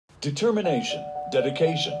Determination,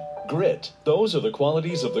 dedication, grit. Those are the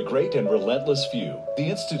qualities of the great and relentless few. The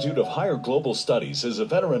Institute of Higher Global Studies is a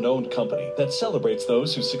veteran-owned company that celebrates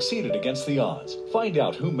those who succeeded against the odds. Find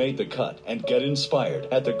out who made the cut and get inspired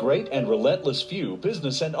at the Great and Relentless Few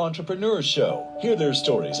Business and Entrepreneurs Show. Hear their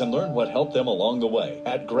stories and learn what helped them along the way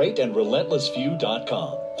at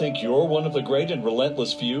greatandrelentlessfew.com. Think you're one of the great and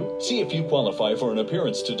relentless few? See if you qualify for an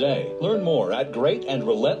appearance today. Learn more at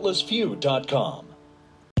greatandrelentlessfew.com.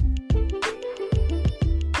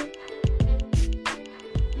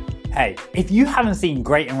 Hey, if you haven't seen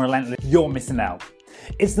Great and Relentless, you're missing out.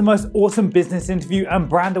 It's the most awesome business interview and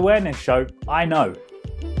brand awareness show I know.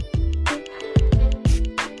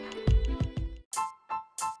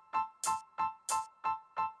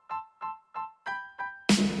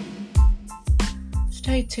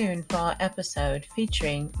 Stay tuned for our episode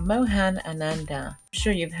featuring Mohan Ananda. I'm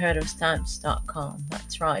sure you've heard of Stamps.com.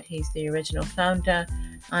 That's right, he's the original founder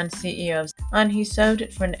and CEO of, and he sold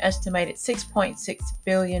it for an estimated $6.6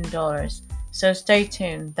 billion. So stay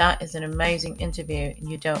tuned. That is an amazing interview and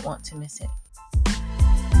you don't want to miss it.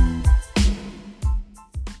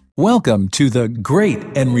 Welcome to the Great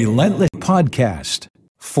and Relentless Podcast.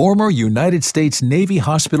 Former United States Navy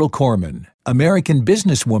Hospital Corpsman, American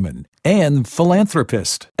businesswoman, and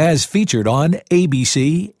philanthropist, as featured on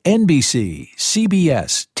ABC, NBC,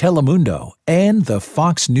 CBS, Telemundo, and the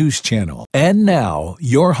Fox News Channel. And now,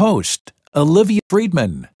 your host, Olivia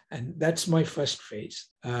Friedman. And that's my first phase.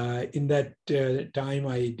 In that time,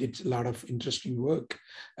 I did a lot of interesting work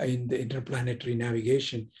in the interplanetary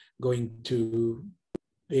navigation, going to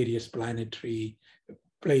various planetary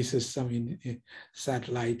places, some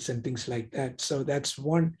satellites and things like that. So that's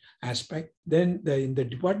one aspect. Then in the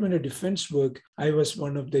Department of Defense work, I was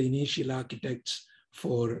one of the initial architects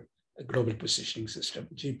for a global positioning system.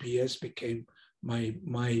 GPS became my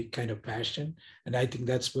kind of passion. And I think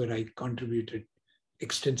that's where I contributed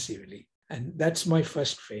extensively. And that's my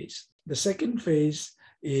first phase. The second phase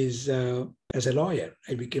is as a lawyer.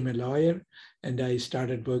 I became a lawyer and I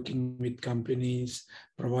started working with companies,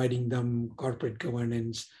 providing them corporate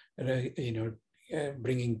governance,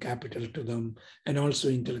 bringing capital to them, and also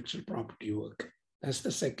intellectual property work. That's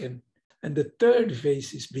the second. And the third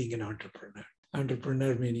phase is being an entrepreneur.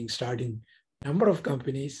 Entrepreneur meaning starting a number of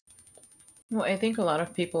companies. Well, I think a lot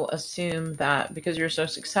of people assume that because you're so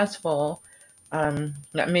successful,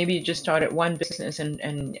 that maybe you just started one business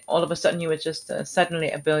and all of a sudden you were just suddenly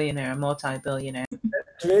a billionaire, a multi-billionaire.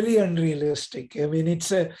 It's very unrealistic.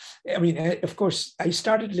 Of course, I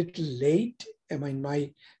started a little late.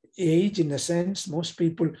 My age, in a sense, most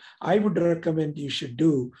people, I would recommend you should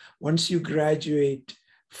do once you graduate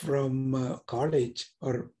from college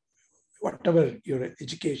or whatever your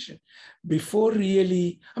education, before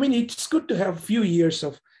really, it's good to have a few years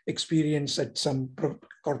of experience at some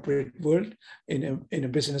corporate world in a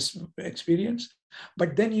business experience,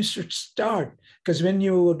 but then you should start, because when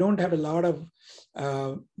you don't have a lot of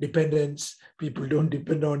dependents, people don't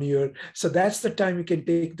depend on you. So that's the time you can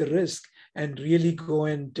take the risk and really go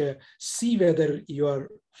and see whether you are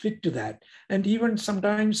fit to that. And even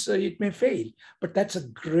sometimes it may fail, but that's a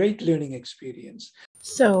great learning experience.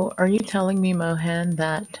 So are you telling me, Mohan,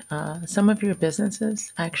 that some of your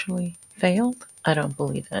businesses actually failed? I don't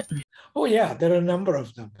believe it. Oh yeah, there are a number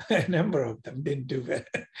of them. A number of them didn't do that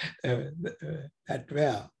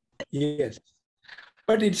well. Yes,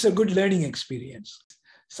 but it's a good learning experience.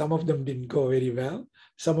 Some of them didn't go very well.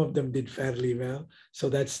 Some of them did fairly well. So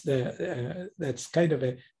that's kind of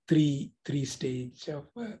a three stage of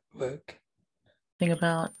work. Think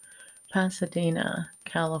about Pasadena,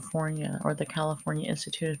 California, or the California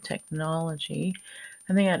Institute of Technology.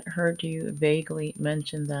 I think I'd heard you vaguely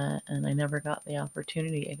mention that, and I never got the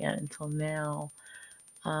opportunity again until now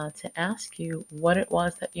to ask you what it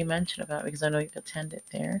was that you mentioned about, because I know you've attended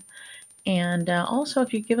there. And also,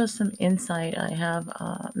 if you give us some insight, I have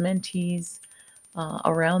mentees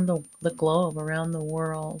around the globe, around the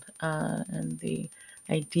world, and the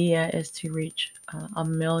idea is to reach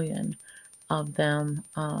 1 million of them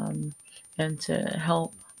and to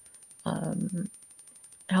help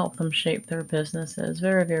them shape their businesses,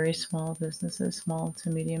 very, very small businesses, small to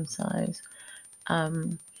medium size.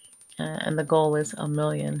 And the goal is 1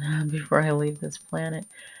 million before I leave this planet.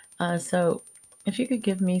 So if you could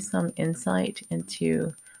give me some insight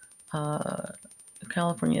into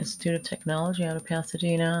California Institute of Technology out of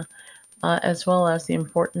Pasadena, as well as the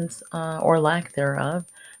importance or lack thereof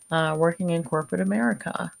working in corporate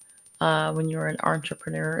America. When you're an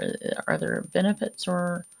entrepreneur, are there benefits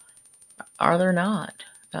or are there not?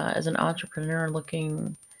 As an entrepreneur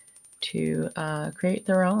looking to create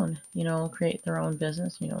their own, create their own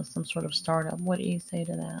business, some sort of startup. What do you say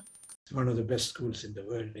to that? It's one of the best schools in the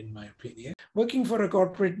world, in my opinion. Working for a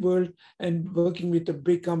corporate world and working with the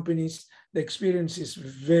big companies, the experience is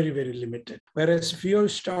very, very limited. Whereas if you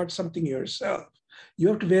start something yourself, you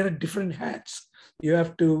have to wear different hats. You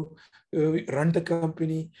have to run the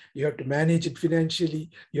company, you have to manage it financially,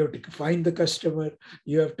 you have to find the customer,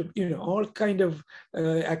 you have to, all kind of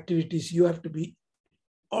activities you have to be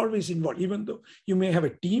always involved, even though you may have a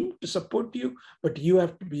team to support you, but you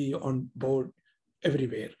have to be on board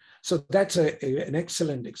everywhere. So that's an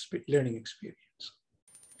excellent learning experience.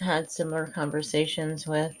 Had similar conversations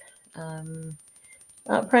with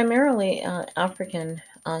primarily African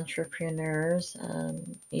entrepreneurs,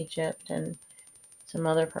 Egypt and some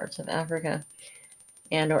other parts of Africa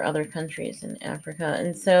and or other countries in Africa.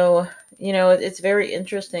 And so, it's very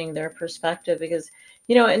interesting, their perspective, because,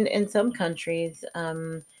 in some countries,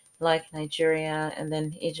 like Nigeria and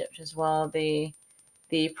then Egypt as well, the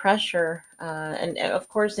pressure, and of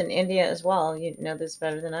course in India as well, you know this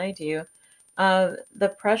better than I do,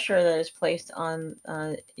 the pressure that is placed on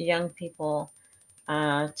young people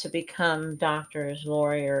to become doctors,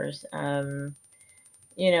 lawyers,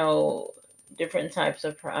 different types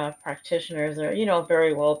of practitioners, or,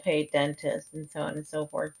 very well paid dentists and so on and so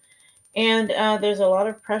forth. And there's a lot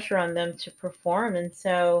of pressure on them to perform. And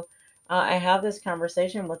so I have this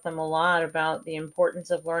conversation with them a lot about the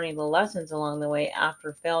importance of learning the lessons along the way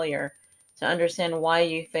after failure, to understand why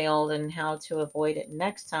you failed and how to avoid it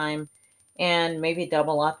next time, and maybe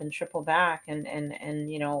double up and triple back and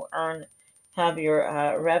have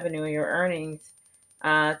your revenue, your earnings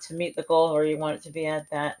to meet the goal where you want it to be at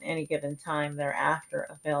that any given time thereafter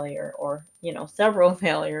a failure, or several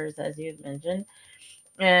failures, as you mentioned.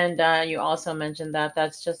 And you also mentioned that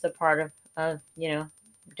that's just a part of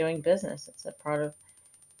doing business. It's a part of,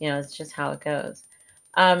 it's just how it goes.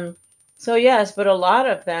 So yes, but a lot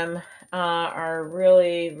of them are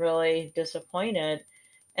really, really disappointed.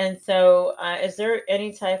 And so is there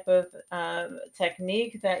any type of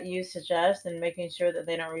technique that you suggest in making sure that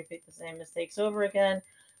they don't repeat the same mistakes over again?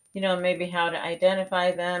 Maybe how to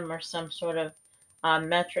identify them, or some sort of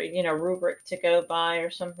metric, rubric to go by, or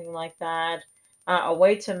something like that. A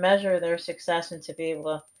way to measure their success and to be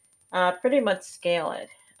able to pretty much scale it.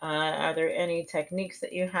 Are there any techniques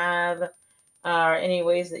that you have, or any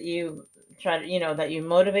ways that you try to, that you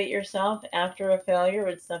motivate yourself after a failure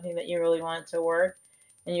with something that you really want to work,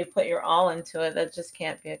 and you put your all into it? That just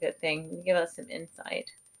can't be a good thing. Give us some insight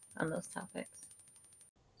on those topics.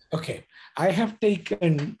 Okay, I have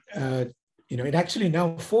taken, it actually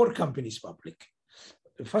now 4 companies public.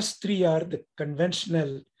 The first 3 are the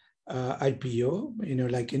conventional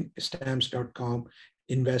IPO, like in stamps.com,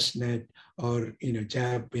 InvestNet, or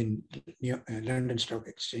JAB in London Stock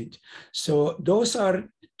Exchange. So those are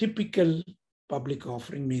typical public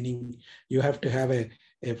offering, meaning you have to have a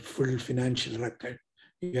full financial record.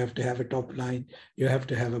 You have to have a top line, you have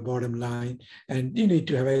to have a bottom line, and you need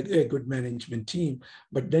to have a good management team.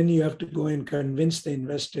 But then you have to go and convince the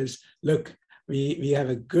investors, look, we have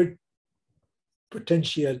a good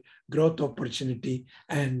potential growth opportunity,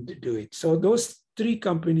 and do it. So those 3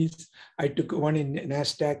 companies, I took one in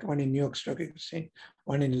NASDAQ, one in New York Stock Exchange,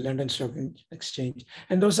 one in London Stock Exchange.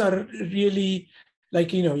 And those are really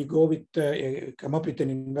like, you go with, come up with an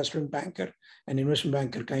investment banker. An investment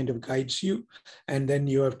banker kind of guides you. And then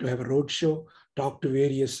you have to have a roadshow, talk to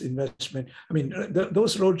various investment. I mean,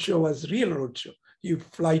 those roadshow was real roadshow. You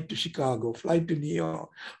fly to Chicago, fly to New York,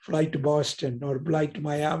 fly to Boston, or fly to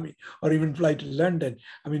Miami, or even fly to London.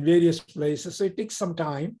 I mean, various places. So it takes some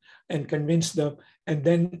time and convince them. And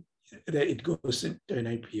then it goes into an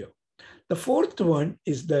IPO. The fourth one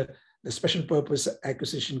is the special purpose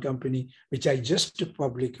acquisition company, which I just took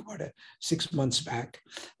public about 6 months back.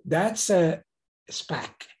 That's a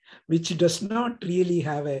SPAC, which does not really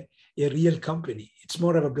have a real company. It's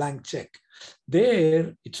more of a blank check.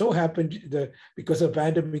 There, it so happened because of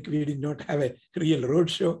pandemic, we did not have a real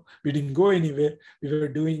roadshow. We didn't go anywhere. We were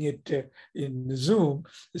doing it in Zoom,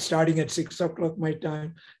 starting at 6 o'clock my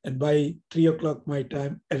time. And by 3 o'clock my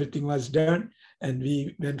time, everything was done. And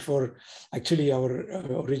we went for, actually our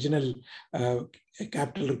original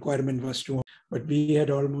capital requirement was 200, but we had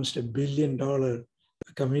almost $1 billion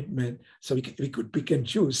commitment. So we could pick and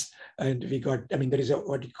choose. And we got, I mean, there is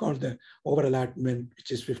what you call the over-allotment, which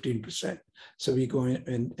is 15%. So we go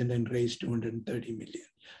in and then raise 230 million.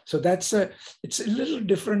 So that's it's a little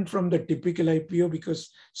different from the typical IPO, because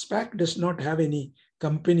SPAC does not have any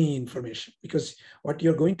company information, because what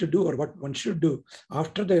you're going to do, or what one should do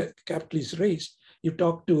after the capital is raised, you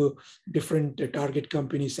talk to different target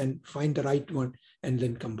companies and find the right one and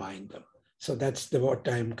then combine them. So that's what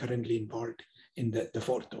I'm currently involved in the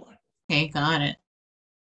fourth one. Okay, got it.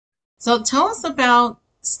 So tell us about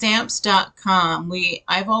stamps.com.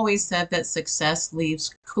 I've always said that success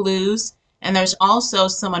leaves clues, and there's also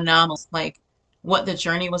some anomalies, like what the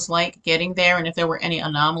journey was like getting there, and if there were any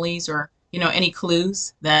anomalies or any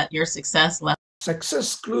clues that your success left.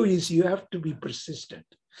 Success clue is you have to be persistent.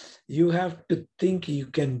 You have to think you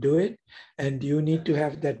can do it, and you need to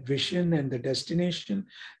have that vision and the destination,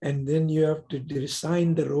 and then you have to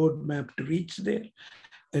design the roadmap to reach there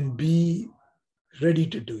and be ready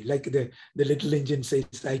to do it. Like the little engine says,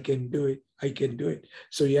 I can do it, I can do it.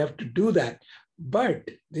 So you have to do that. But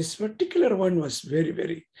this particular one was very,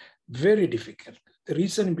 very, very difficult. The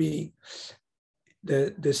reason being,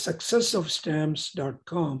 the success of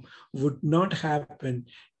stamps.com would not happen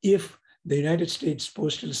if the United States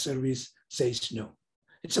Postal Service says no.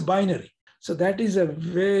 It's a binary. So that is a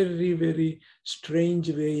very, very strange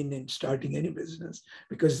way in starting any business,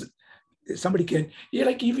 because somebody can,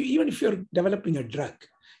 like even if you're developing a drug,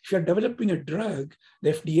 the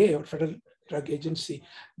FDA or Federal Drug Agency,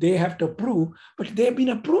 they have to approve, but they've been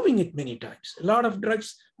approving it many times. A lot of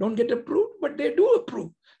drugs don't get approved, but they do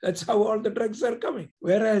approve. That's how all the drugs are coming.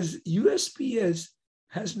 Whereas USPS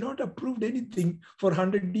has not approved anything for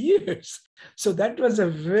 100 years. So that was a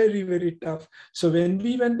very, very tough. So when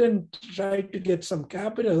we went and tried to get some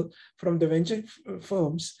capital from the venture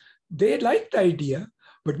firms, they liked the idea,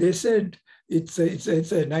 but they said it's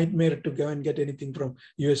a nightmare to go and get anything from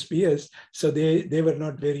USPS. So they were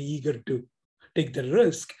not very eager to take the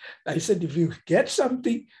risk. I said, if you get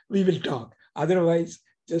something, we will talk. Otherwise,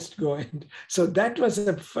 just go ahead. So that was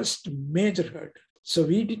the first major hurdle. So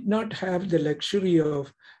we did not have the luxury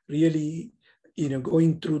of really,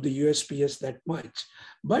 going through the USPS that much.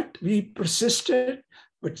 But we persisted,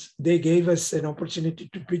 but they gave us an opportunity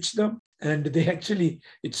to pitch them. And they actually,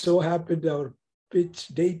 it so happened our pitch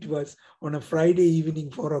date was on a Friday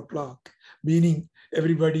evening, 4 o'clock, meaning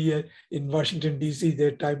everybody in Washington, D.C., they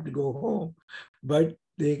had time to go home. But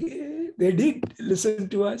they did listen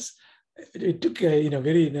to us. It took a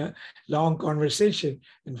very long conversation,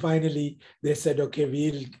 and finally they said, okay,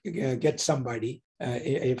 we'll get somebody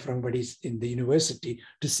from in the university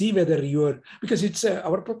to see whether because it's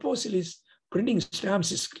our proposal is printing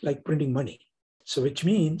stamps is like printing money. So which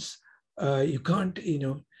means you can't,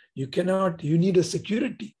 you need a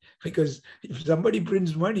security, because if somebody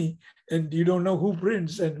prints money and you don't know who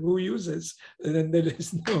prints and who uses, then there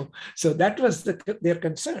is no. So that was their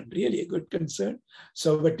concern, really a good concern.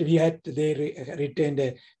 So, but they retained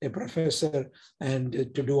a professor and to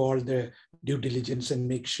do all the due diligence and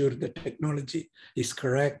make sure the technology is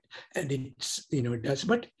correct, and it's, it does.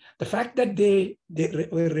 But the fact that they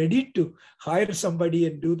were ready to hire somebody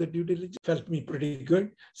and do the due diligence felt me pretty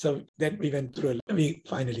good. So then we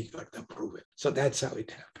finally got the approval. So that's how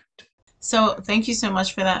it happened. So thank you so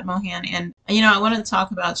much for that, Mohan. And, I want to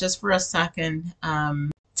talk about just for a second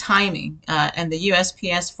timing and the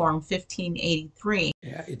USPS Form 1583.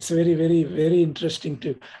 Yeah, it's very, very, very interesting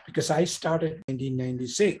too, because I started in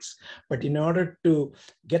 1996, but in order to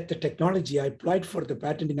get the technology, I applied for the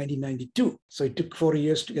patent in 1992. So it took 4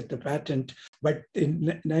 years to get the patent. But in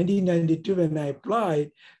 1992, when I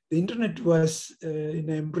applied, the internet was in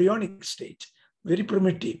an embryonic state, very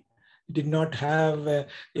primitive. Did not have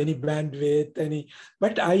any bandwidth,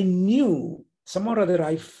 but I knew somehow or other,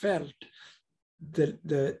 I felt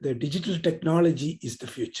the digital technology is the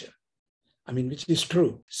future. Which is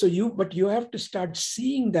true. So but you have to start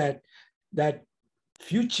seeing that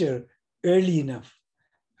future early enough.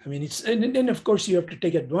 And then of course you have to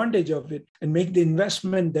take advantage of it and make the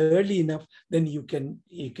investment early enough. Then you can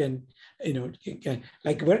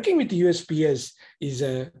like working with the USPS is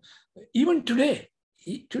even today.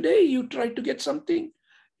 Today, you try to get something,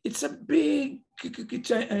 it's a big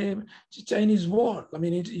Chinese wall.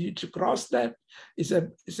 To cross that is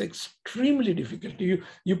extremely difficult.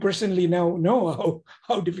 You personally now know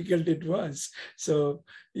how difficult it was. So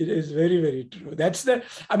it is very, very true.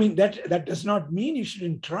 That does not mean you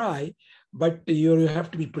shouldn't try, but you have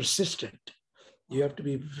to be persistent. You have to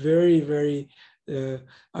be very, very,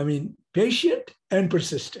 patient and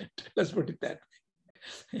persistent. Let's put it that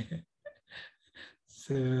way.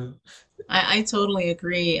 So I totally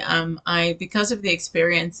agree. Because of the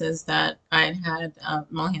experiences that I had,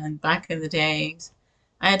 Mohan, back in the days,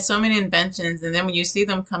 I had so many inventions, and then when you see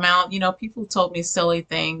them come out, people told me silly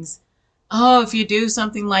things. Oh, if you do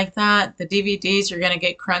something like that, the DVDs are going to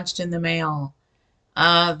get crunched in the mail.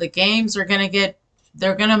 The games are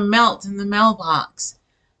they're going to melt in the mailbox.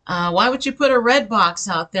 Why would you put a red box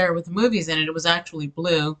out there with movies in it? It was actually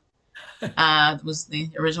blue. Was the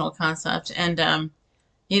original concept. And,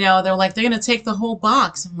 they're like, they're going to take the whole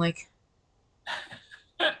box. I'm like,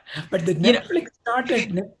 But the you know,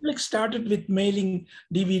 Netflix started with mailing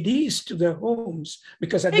DVDs to their homes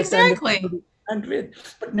because at the time exactly.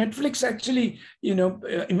 but Netflix actually,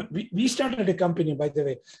 we started a company, by the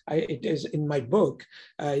way. It is in my book.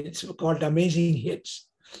 It's called Amazing Hits.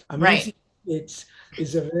 Right. Amazing Hits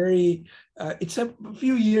is it's a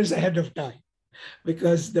few years ahead of time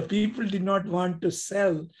because the people did not want to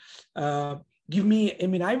sell. I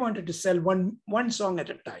wanted to sell one song at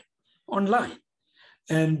a time online.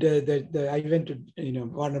 And I went to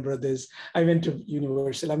Warner Brothers, I went to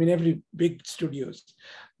Universal, every big studios.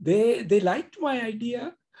 They liked my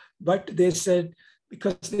idea, but they said,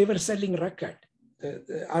 because they were selling record,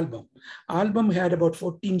 the album had about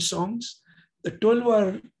 14 songs. The 12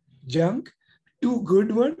 were junk, 2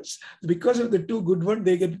 good ones. Because of the 2 good ones,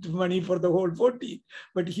 they get money for the whole 14.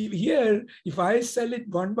 But here, if I sell it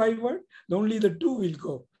one by one, only the 2 will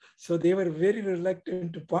go. So they were very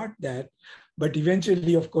reluctant to part that. But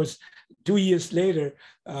eventually, of course, 2 years later,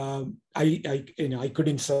 I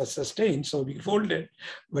couldn't sustain, so we folded.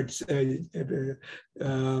 But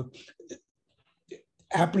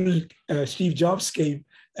Apple, Steve Jobs came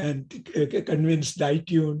and convinced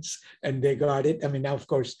iTunes, and they got it. Now, of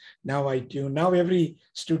course, now iTunes, now every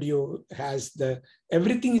studio has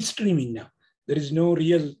everything is streaming now. There is no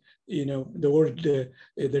real, the old, the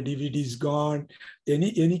DVD is gone.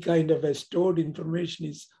 Any kind of a stored information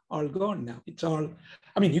is all gone now. It's all,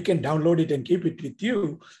 you can download it and keep it with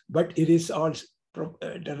you, but it is all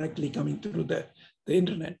directly coming through the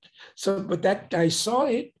internet. So, but that I saw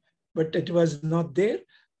it, but it was not there,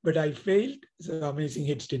 but I failed. So Amazing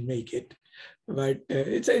Hits didn't make it. But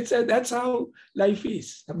that's how life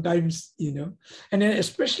is sometimes, and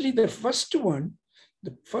especially the first one,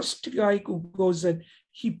 the first guy who goes and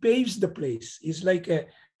he paves the place. He's like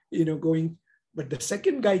going, but the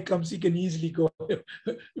second guy comes, he can easily go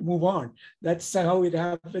move on. That's how it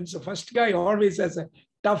happens. The first guy always has a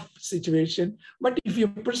tough situation, but if you're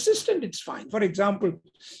persistent, it's fine. For example,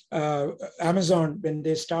 Amazon, when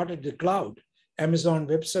they started the cloud, Amazon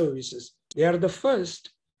Web Services, they are the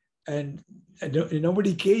first, and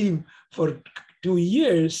nobody came for 2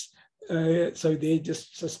 years. So they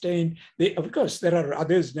just sustained. Of course, there are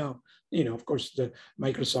others now. Of course, the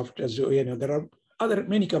Microsoft, there are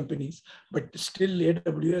many companies, but still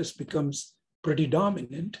AWS becomes pretty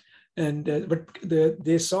dominant. And but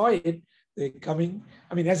they saw it coming.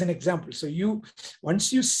 As an example. So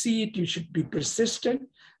once you see it, you should be persistent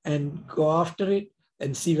and go after it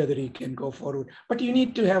and see whether you can go forward. But you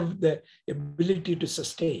need to have the ability to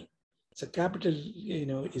sustain. So capital,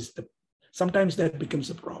 sometimes that becomes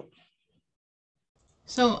a problem.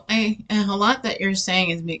 So a lot that you're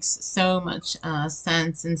saying makes so much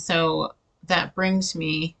sense, and so that brings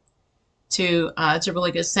me to it's a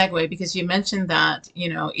really good segue, because you mentioned that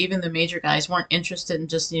even the major guys weren't interested in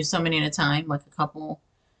just so many at a time, like a couple.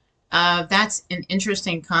 That's an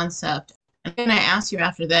interesting concept. I'm going to ask you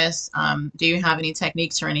after this, do you have any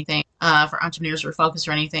techniques or anything for entrepreneurs or focus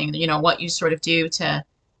or anything, what you sort of do to,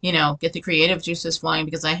 get the creative juices flowing?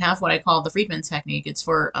 Because I have what I call the Friedman technique. It's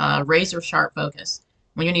for razor sharp focus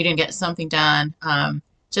when you need to get something done.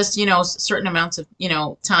 Just, certain amounts of,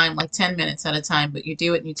 time, like 10 minutes at a time, but you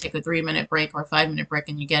do it and you take a 3-minute break or a 5-minute break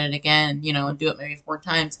and you get it again, and do it maybe 4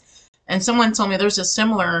 times. And someone told me there's a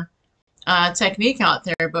similar technique out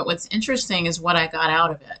there, but what's interesting is what I got out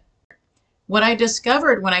of it. What I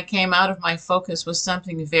discovered when I came out of my focus was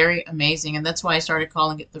something very amazing, and that's why I started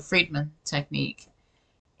calling it the Friedman technique.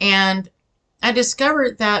 And I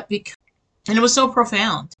discovered that and it was so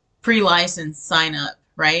profound. Pre-license, sign up,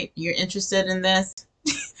 right? You're interested in this?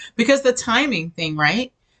 Because the timing thing,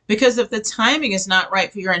 right? Because if the timing is not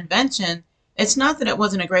right for your invention, it's not that it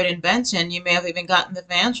wasn't a great invention. You may have even gotten the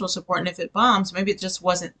financial support, and if it bombs, maybe it just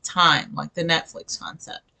wasn't time, like the Netflix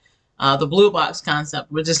concept. The Blue Box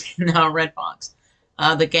concept, which is now Redbox,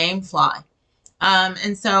 the Gamefly.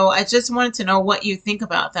 And so I just wanted to know what you think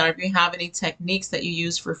about that. If you have any techniques that you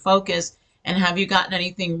use for focus, and have you gotten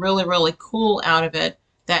anything really, really cool out of it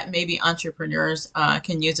that maybe entrepreneurs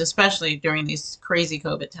can use, especially during these crazy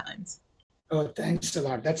COVID times? Oh, thanks a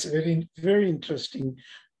lot. That's a very, very interesting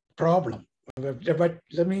problem. But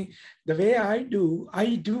the way I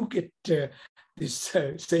do get this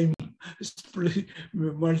same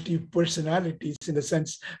multi-personalities, in the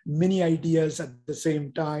sense, many ideas at the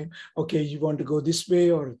same time. Okay, you want to go this way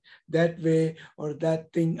or that way or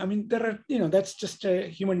that thing. There are, that's just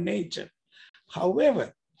human nature.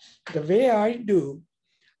 However, the way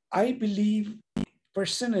I believe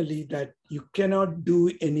personally that you cannot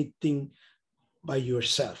do anything by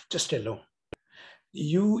yourself, just alone.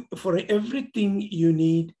 For everything, you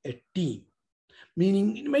need a team,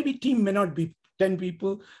 meaning maybe team may not be 10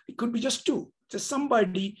 people, it could be just 2. Just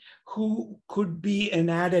somebody who could be an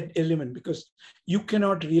added element, because you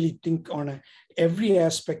cannot really think on every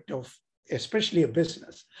aspect of, especially a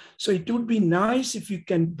business. So it would be nice if you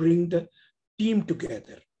can bring the team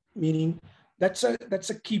together, meaning that's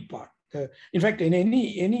a key part. In fact, in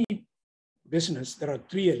any business, there are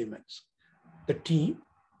 3 elements: the team,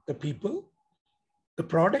 the people, the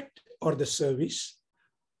product or the service,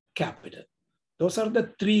 capital. Those are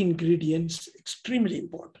the 3 ingredients, extremely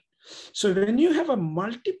important. So when you have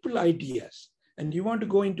multiple ideas and you want to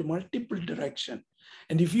go into multiple direction,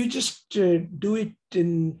 and if you just do it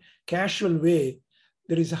in casual way,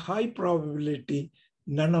 there is a high probability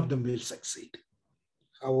none of them will succeed.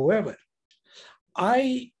 However,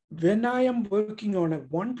 when I am working on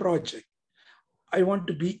one project, I want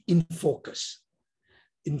to be in focus.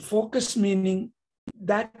 In focus meaning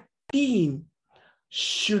that team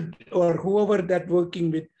should, or whoever that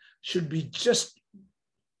working with, should be just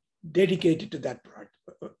dedicated to that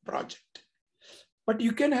project. But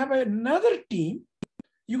you can have another team.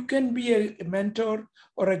 You can be a mentor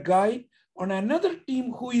or a guide on another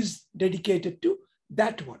team who is dedicated to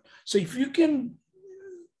that one. So if you can,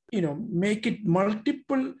 make it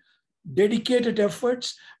multiple dedicated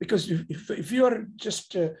efforts, because if you are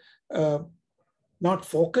just not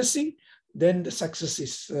focusing, then the success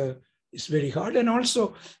is very hard. And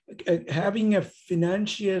also having a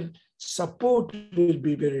financial support will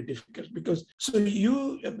be very difficult, because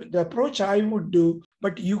the approach I would do,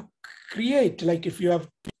 but you create, like if you have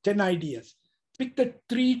 10 ideas, pick the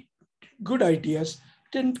 3 good ideas,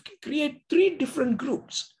 then create 3 different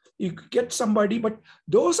groups. You get somebody, but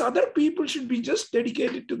those other people should be just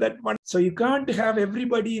dedicated to that one. So you can't have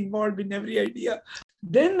everybody involved in every idea.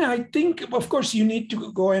 Then I think, of course, you need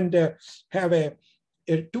to go and have a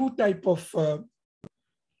 2 type of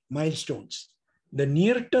milestones: the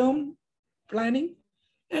near-term planning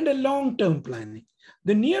and a long-term planning.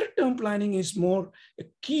 The near-term planning is more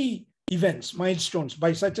key events, milestones.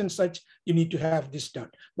 By such and such, you need to have this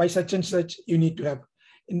done. By such and such, you need to have.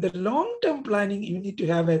 In the long-term planning, you need to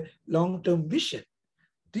have a long-term vision.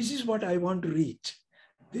 This is what I want to reach.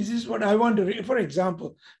 This is what I want to reach. For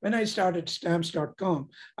example, when I started stamps.com,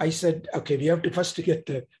 I said, okay, we have to first get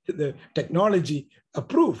the technology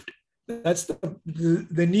approved. That's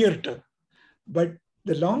the near term. But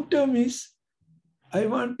the long term is, I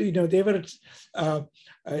want to, they were,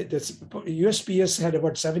 USPS had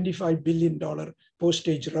about $75 billion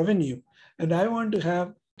postage revenue. And I want to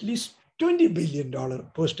have at least $20 billion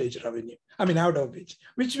postage revenue. I mean, out of which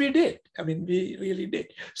we did. I mean, we really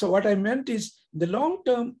did. So what I meant is the long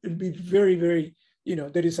term will be very, very,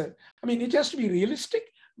 it has to be realistic,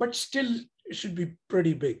 but still it should be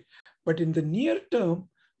pretty big. But in the near term,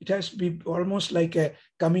 it has to be almost like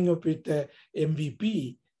coming up with a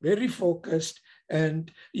MVP, very focused,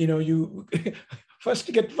 and you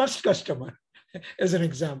first customer, as an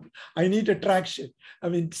example. I need attraction. I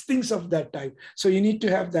mean, things of that type. So you need to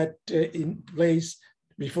have that in place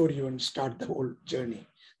before you even start the whole journey.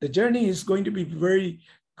 The journey is going to be very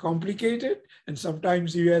complicated, and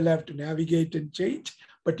sometimes you will have to navigate and change,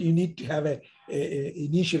 but you need to have a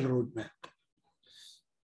initial roadmap.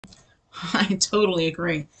 I totally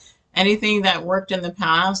agree. Anything that worked in the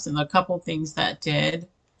past and a couple things that did,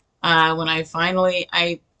 when I finally,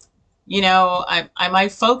 my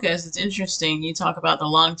focus, it's interesting. You talk about the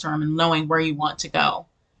long term and knowing where you want to go.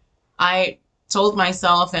 I told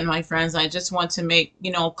myself and my friends, I just want to make,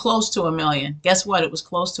 close to $1 million. Guess what? It was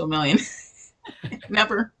close to $1 million.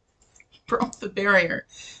 Never broke the barrier.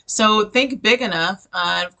 So think big enough.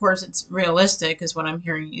 Of course, it's realistic is what I'm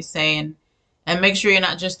hearing you say. And make sure you're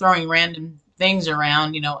not just throwing random things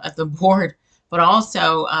around, at the board, but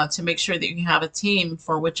also to make sure that you have a team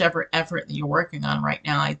for whichever effort that you're working on right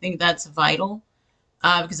now. I think that's vital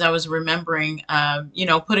because I was remembering,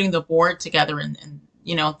 putting the board together and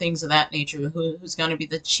things of that nature. Who's going to be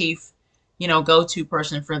the chief, go-to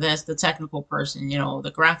person for this, the technical person,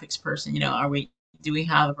 the graphics person, do we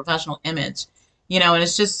have a professional image, and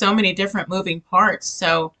it's just so many different moving parts.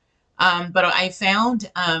 So, but I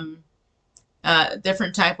found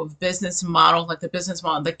different type of business model, like the business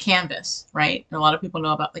model, the canvas, right? And a lot of people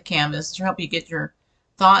know about the canvas to help you get your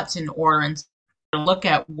thoughts in order and look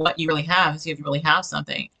at what you really have, see if you really have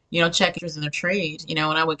something. Check interest in their trade, and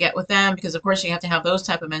I would get with them because, of course, you have to have those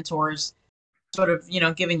type of mentors sort of,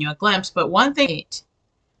 giving you a glimpse. But one thing,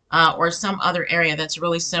 or some other area that's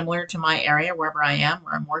really similar to my area, wherever I am,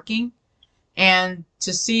 where I'm working, and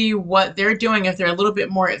to see what they're doing if they're a little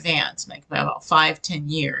bit more advanced, like about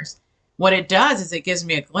 5-10 years. what it does is it gives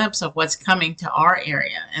me a glimpse of what's coming to our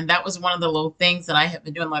area. And that was one of the little things that I have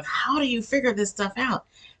been doing. Like, how do you figure this stuff out?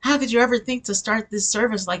 How could you ever think to start this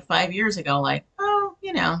service like 5 years ago? Like, oh,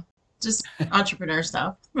 just entrepreneur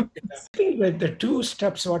stuff. I think that the two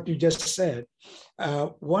steps, what you just said,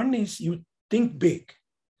 one is you think big,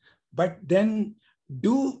 but then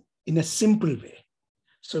do in a simple way.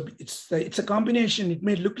 So it's a combination. It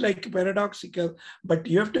may look like paradoxical, but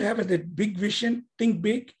you have to have a big vision, think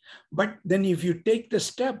big. But then if you take the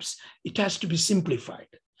steps, it has to be simplified.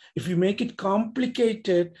 If you make it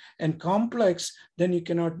complicated and complex, then you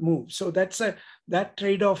cannot move. So that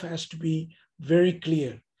trade-off has to be very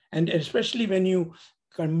clear. And especially when you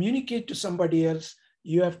communicate to somebody else,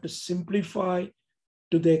 you have to simplify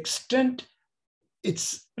to the extent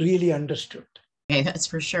it's really understood. Okay, that's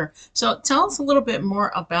for sure. So tell us a little bit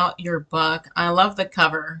more about your book. I love the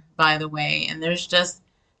cover, by the way, and there's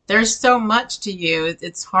so much to you.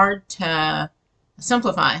 It's hard to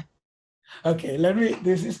simplify. Okay,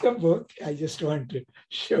 this is the book. I just want to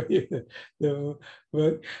show you the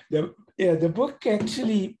book. The book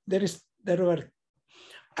actually,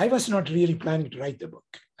 I was not really planning to write the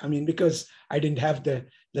book. I mean, because I didn't have the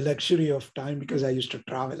luxury of time because I used to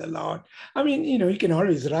travel a lot. I mean, you can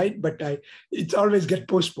always write, but it's always get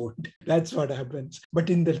postponed. That's what happens. But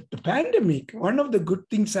in the pandemic, one of the good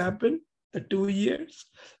things happened, the 2 years,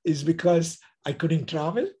 is because I couldn't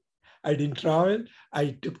travel. I didn't travel.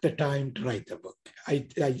 I took the time to write the book.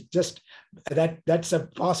 That's a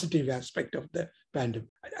positive aspect of the pandemic.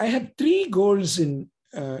 I had 3 goals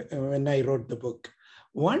when I wrote the book.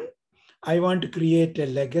 One, I want to create a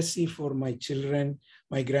legacy for my children,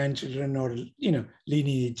 my grandchildren, or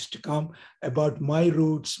lineage to come about my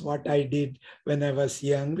roots, what I did when I was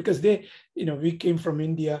young, because we came from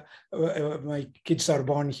India. My kids are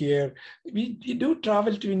born here. We do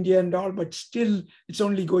travel to India and all, but still it's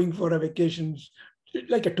only going for a vacation,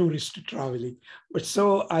 like a tourist traveling. But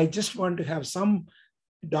so I just want to have some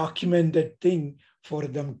documented thing for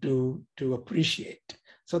them to appreciate.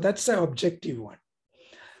 So that's the objective one.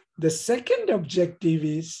 The second objective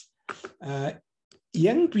is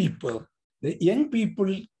young people. The young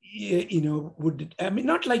people,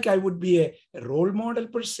 not like I would be a role model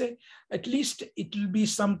per se. At least it will be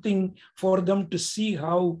something for them to see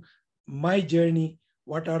how my journey,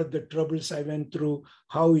 what are the troubles I went through,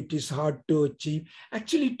 how it is hard to achieve,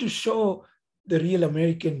 actually to show the real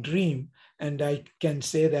American dream. And I can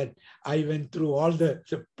say that I went through all the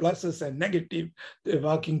pluses and negatives,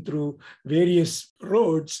 walking through various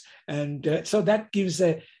roads. And so that gives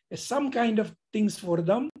some kind of things for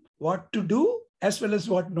them, what to do as well as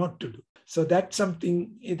what not to do. So that's something,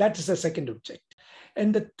 that is the second objective.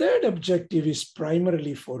 And the third objective is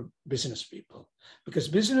primarily for business people, because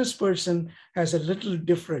business person has a little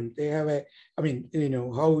different. They have how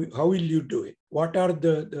will you do it? What are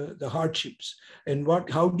the hardships? And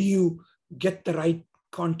how do you get the right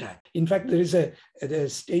contact? In fact, there is a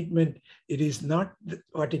statement, it is not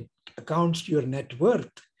what it accounts to your net worth,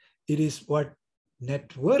 it is what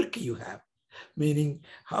network you have, meaning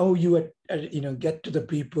how you get to the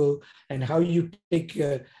people and how you take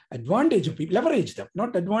advantage of people, leverage them,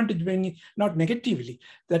 not advantage, not negatively.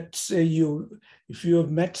 That's if you have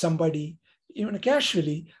met somebody, even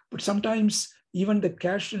casually, but sometimes even the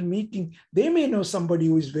casual meeting, they may know somebody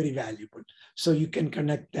who is very valuable. So you can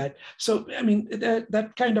connect that. So,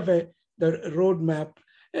 that kind of the roadmap,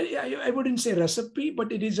 I wouldn't say recipe,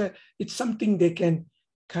 but it's something they can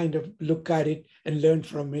kind of look at it and learn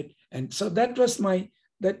from it. And so that's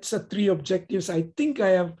the 3 objectives. I think I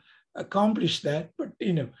have accomplished that, but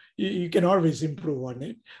you can always improve on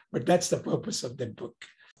it. But that's the purpose of that book.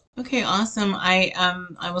 Okay, awesome.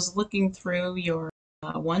 I was looking through your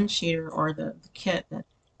one-sheeter or the kit that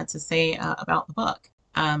had to say about the book,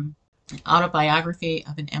 Autobiography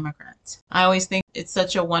of an Immigrant. I always think it's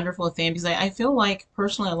such a wonderful thing because I feel like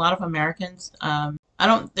personally a lot of Americans,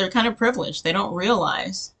 they're kind of privileged. They don't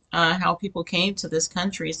realize how people came to this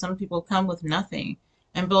country. Some people come with nothing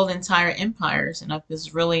and build entire empires. And I've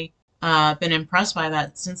just really been impressed by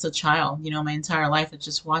that since a child. My entire life I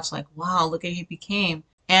just watched like, wow, look at who he became.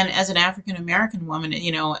 And as an African-American woman,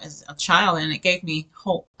 as a child, and it gave me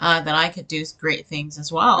hope that I could do great things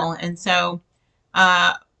as well. And so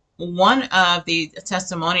one of the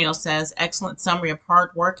testimonials says, excellent summary of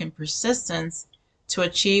hard work and persistence to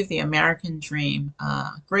achieve the American dream.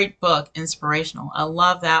 Great book, inspirational. I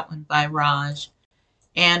love that one by Raj.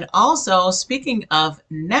 And also, speaking of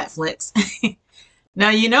Netflix,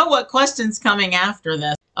 now you know what question's coming after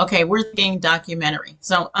this. Okay, we're thinking documentary.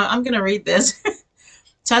 So I'm going to read this.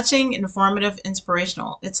 Touching, informative,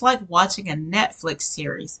 inspirational. It's like watching a Netflix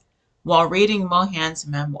series while reading Mohan's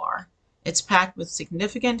memoir. It's packed with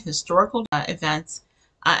significant historical events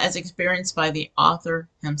as experienced by the author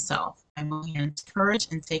himself. Mohan's courage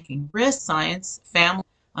in taking risks, science, family,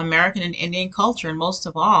 American and Indian culture, and most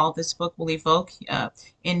of all, this book will evoke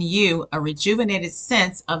in you a rejuvenated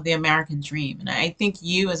sense of the American dream. And I think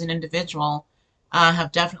you as an individual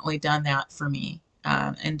have definitely done that for me.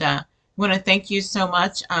 And I want to thank you so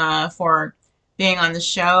much for being on the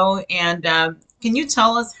show. And can you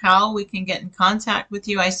tell us how we can get in contact with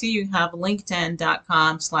you? I see you have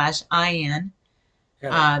linkedin.com/IN.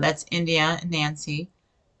 That's India Nancy.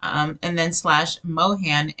 And then /Mohan,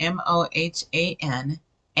 MOHAN,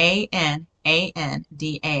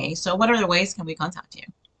 ANANDA. So what other ways can we contact you?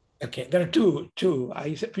 Okay, there are two.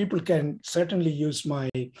 People can certainly use my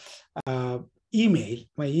email.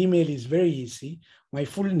 My email is very easy. My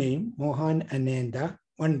full name, Mohan Ananda,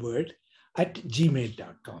 one word,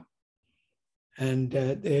 @gmail.com. And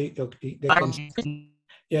they can,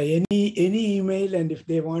 any email, and if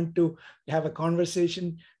they want to have a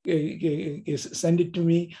conversation, send it to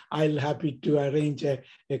me. I'll happy to arrange a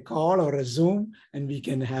call or a Zoom, and we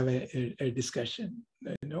can have a discussion.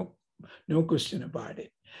 No question about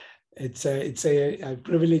it. It's a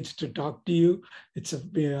privilege to talk to you.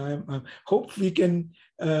 I hope we can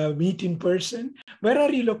meet in person. Where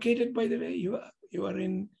are you located, by the way? You are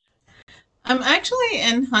in. I'm actually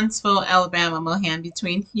in Huntsville, Alabama, Mohan,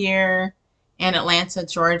 between here and Atlanta,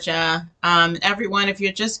 Georgia. Everyone, if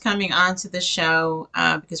you're just coming onto the show,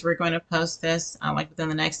 because we're going to post this like within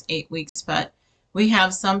the next 8 weeks, but we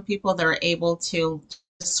have some people that are able to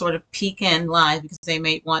just sort of peek in live because they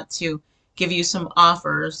may want to give you some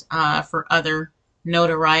offers for other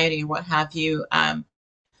notoriety or what have you.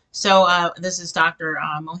 So this is Dr.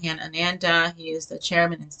 Mohan Ananda. He is the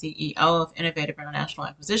chairman and CEO of Innovative International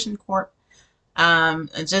Acquisition Corp.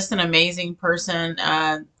 Just an amazing person.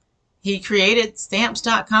 He created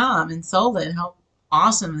stamps.com and sold it. How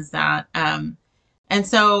awesome is that? And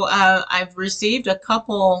so I've received a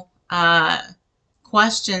couple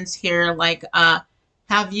questions here, like,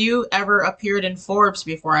 have you ever appeared in Forbes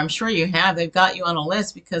before? I'm sure you have. They've got you on a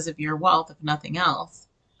list because of your wealth, if nothing else.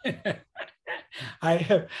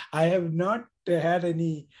 I have not had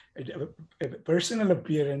any personal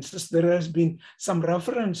appearances. There has been some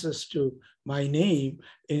references to my name.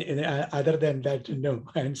 Other than that, no.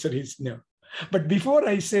 Answer is no. But before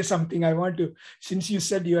I say something, I want to, since you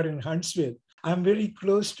said you are in Huntsville, I'm very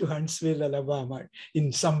close to Huntsville, Alabama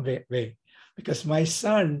in some way, because my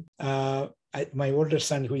son, my older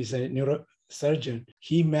son, who is a neurosurgeon,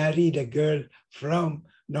 he married a girl from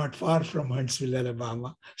not far from Huntsville,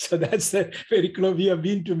 Alabama. So that's very close. We have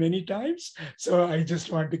been to many times. So I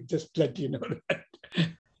just want to just let you know that.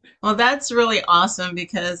 Well, that's really awesome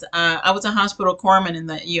because I was a hospital corpsman in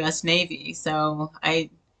the U.S. Navy. So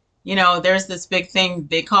there's this big thing.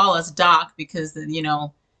 They call us doc because,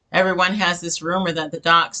 everyone has this rumor that the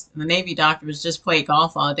Navy doctors just play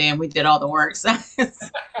golf all day and we did all the work. So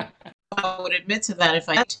I would admit to that if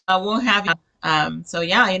I will have you. So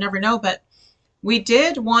yeah, you never know. But we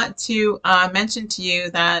did want to mention to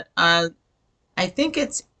you that I think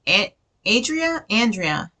it's Adria.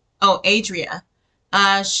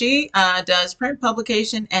 She does print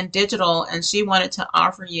publication and digital, and she wanted to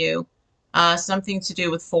offer you something to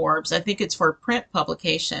do with Forbes. I think it's for print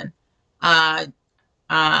publication.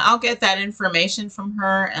 I'll get that information from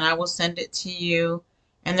her and I will send it to you.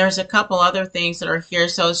 And there's a couple other things that are here.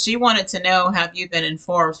 So she wanted to know, have you been in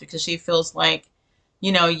Forbes? Because she feels like,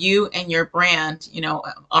 you and your brand,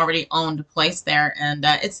 already owned a place there. And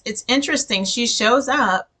it's interesting. She shows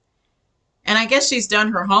up and I guess she's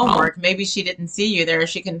done her homework. Maybe she didn't see you there.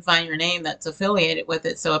 She can find your name that's affiliated with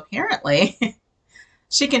it. So apparently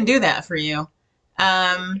she can do that for you.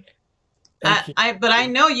 But I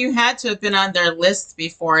know you had to have been on their list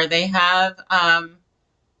before. They have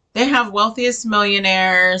wealthiest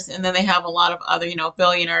millionaires, and then they have a lot of other,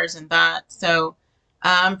 billionaires and that. So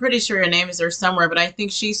I'm pretty sure your name is there somewhere, but I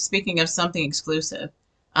think she's speaking of something exclusive,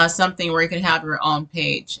 something where you can have your own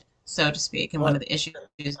page, so to speak, and one of the issues.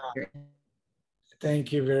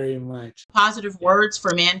 Thank you very much. Positive words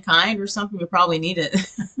for mankind or something, we probably need it.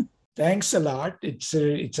 Thanks a lot. It's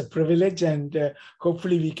a privilege, and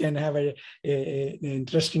hopefully we can have an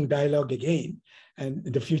interesting dialogue again and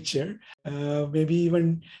in the future. Maybe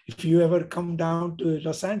even if you ever come down to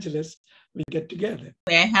Los Angeles, we get together.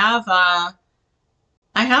 I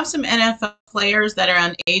have some NFL players that are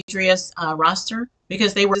on Adria's roster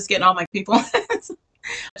because they were just getting all my people.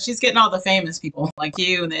 She's getting all the famous people like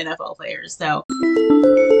you and the NFL players. So.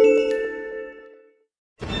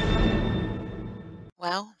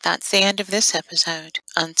 Well, that's the end of this episode.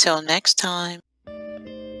 Until next time.